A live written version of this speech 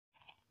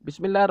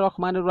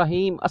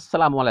बिस्मिल्लाहिर्रहमानिर्रहीम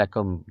अस्सलाम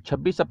वालेकुम।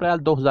 26 अप्रैल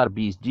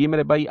 2020। जी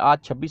मेरे भाई, आज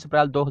 26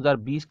 अप्रैल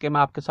 2020 के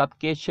मैं आपके साथ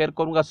केस शेयर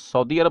करूंगा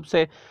सऊदी अरब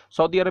से।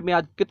 सऊदी अरब में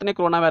आज कितने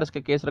कोरोना वायरस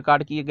के केस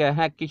रिकॉर्ड किए गए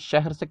हैं, किस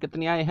शहर से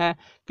कितने आए हैं,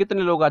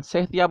 कितने लोग आज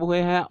सेहतयाब हुए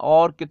हैं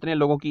और कितने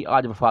लोगों की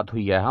आज वफात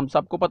हुई है। हम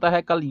सबको पता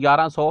है कल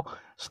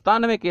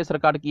 1197 केस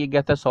रिकॉर्ड किए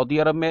गए थे सऊदी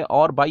अरब में।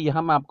 और भाई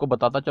यहाँ मैं आपको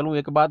बताता चलूँ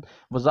एक बात,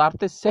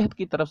 वजारत सेहत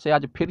की तरफ से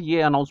आज फिर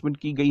ये अनाउंसमेंट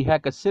की गई है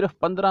कि सिर्फ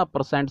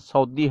 15%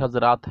 सऊदी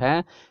हजरात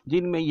हैं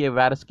जिनमें ये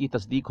वायरस की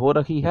तस्दीक हो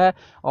रही है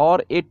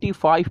और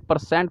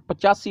 85%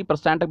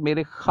 85%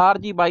 मेरे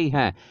खारजी भाई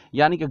हैं,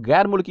 यानी कि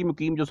गैर मुल्की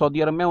मुकीम जो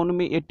सऊदी अरब में,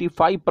 उनमें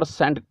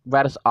 85%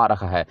 वायरस आ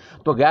रहा है।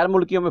 तो गैर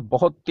मुल्कियों में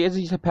बहुत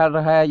तेज़ी से फैल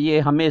रहा है ये,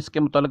 हमें इसके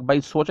मुतालिक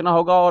भाई सोचना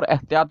होगा और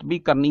एहतियात भी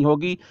करनी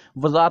होगी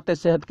वजारत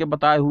सेहत के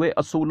बताए हुए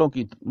असूलों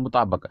की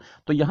मुताबिक।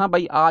 तो यहाँ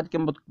भाई आज के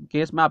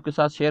केस में आपके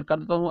साथ शेयर कर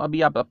देता हूँ।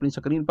 अभी आप अपनी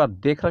स्क्रीन पर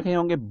देख रहे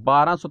होंगे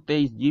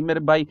 1223। जी मेरे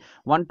भाई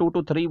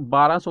 1223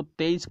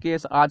 1223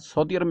 केस आज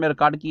सऊदी अरब में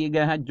रिकॉर्ड किए गए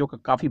हैं, जो कि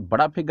काफ़ी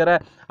बड़ा फिगर है।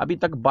 अभी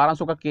तक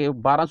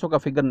 1200 का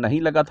फिगर नहीं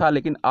लगा था,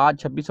 लेकिन आज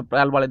 26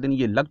 अप्रैल वाले दिन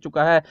ये लग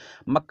चुका है।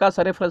 मक्का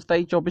सरे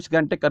फलस्ताई 24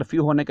 घंटे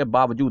कर्फ्यू होने के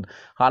बावजूद,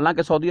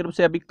 हालांकि सऊदी अरब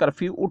से अभी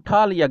कर्फ्यू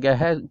उठा लिया गया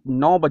है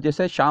 9 बजे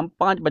से शाम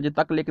 5 बजे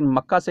तक, लेकिन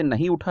मक्का से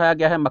नहीं उठाया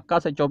गया है। मक्का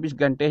से 24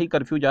 घंटे ही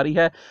कर्फ्यू जारी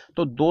है।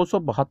 तो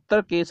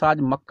 272 केस आज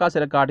मक्का से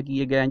रिकॉर्ड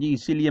किए गए हैं जी,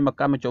 इसीलिए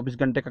मक्का में 24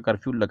 घंटे का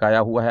कर्फ्यू लगाया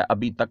हुआ है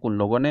अभी तक उन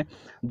लोगों ने।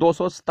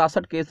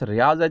 267 केस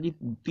रियाज है जी,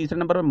 तीसरे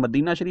नंबर पर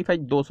मदीना शरीफ है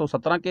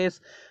 217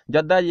 केस,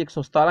 जद्दा है जी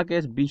 117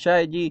 केस, बीशा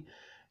है जी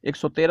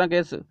 113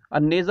 केस,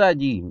 अन्नेजा है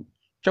जी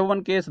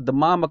 54 केस,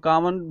 दमाम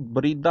 51,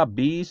 बरीदा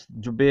 20,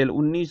 जुबेल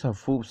 19,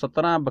 हफूफ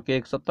 17,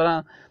 बकेक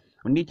 17,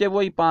 नीचे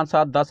वही 5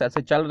 7 10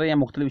 ऐसे चल रहे हैं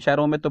मुख्तलिफ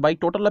शहरों में। तो भाई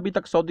टोटल अभी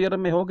तक सऊदी अरब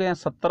में हो गए हैं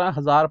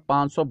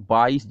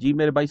 17,522। जी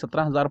मेरे भाई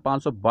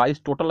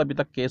 17,522 टोटल अभी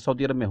तक केस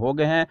सऊदी अरब में हो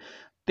गए हैं।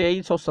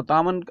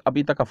 2357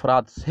 अभी तक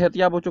अफराद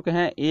सेहतयाब हो चुके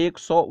हैं,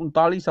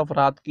 139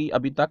 अफराद की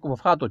अभी तक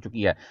वफात हो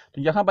चुकी है।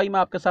 तो यहाँ भाई मैं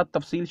आपके साथ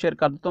तफसील शेयर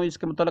कर देता हूँ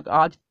इसके मुताबिक।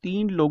 आज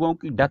 3 लोगों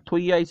की डेथ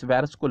हुई है इस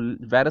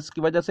वायरस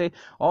की वजह से,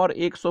 और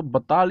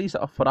 142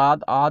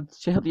 अफराद आज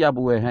सेहतयाब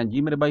हुए हैं।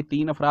 जी मेरे भाई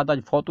 3 अफराद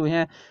आज फौत हुए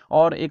हैं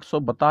और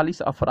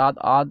 142 अफराद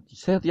आज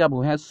सेहतयाब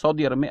हुए हैं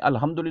सऊदी अरब में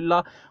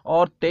अल्हम्दुलिल्लाह।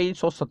 और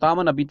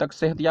 2357 अभी तक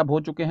सेहतयाब हो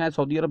चुके हैं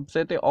सऊदी अरब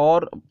से।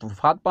 और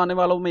वफात पाने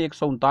वालों में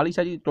 139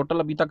 है जी। टोटल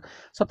अभी तक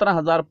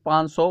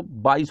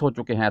 17,522 हो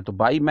चुके हैं। तो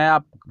भाई मैं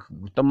आप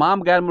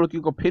तमाम गैर मुल्की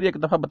को फिर एक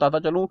दफ़ा बताता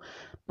चलूँ,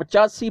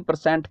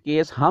 85%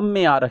 केस हम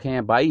में आ रहे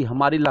हैं भाई,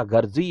 हमारी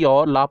लागर्जी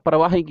और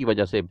लापरवाही की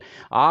वजह से।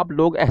 आप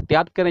लोग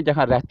एहतियात करें,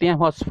 जहाँ रहते हैं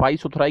वहाँ सफाई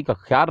सुथराई का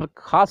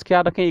खास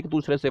ख्याल रखें, एक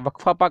दूसरे से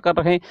वक्फा पाकर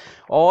रहें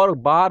और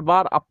बार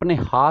बार अपने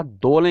हाथ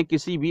धो लें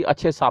किसी भी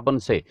अच्छे साबुन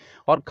से।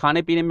 और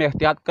खाने पीने में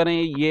एहतियात करें।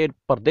 ये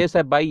परदेश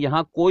है भाई,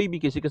 यहाँ कोई भी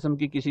किसी किस्म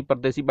की किसी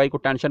परदेसी भाई को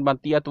टेंशन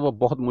बनती है तो वो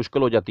बहुत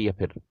मुश्किल हो जाती है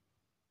फिर।